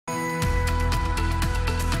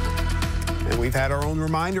We've had our own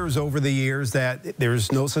reminders over the years that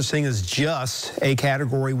there's no such thing as just a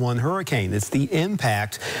Category 1 hurricane. It's the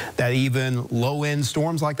impact that even low-end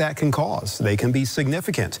storms like that can cause. They can be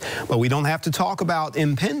significant. But we don't have to talk about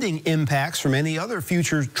impending impacts from any other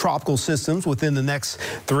future tropical systems within the next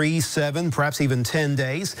 3, 7, perhaps even 10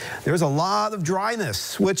 days. There's a lot of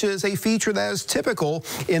dryness, which is a feature that is typical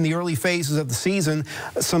in the early phases of the season.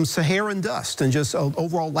 Some Saharan dust and just an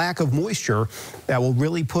overall lack of moisture that will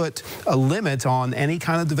really put a limit on any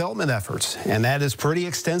kind of development efforts, and that is pretty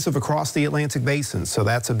extensive across the Atlantic basin. So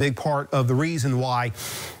that's a big part of the reason why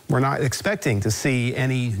we're not expecting to see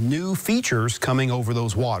any new features coming over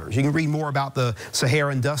those waters. You can read more about the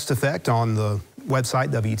Saharan dust effect on the website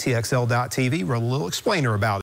WTXL.tv. Wrote a little explainer about it.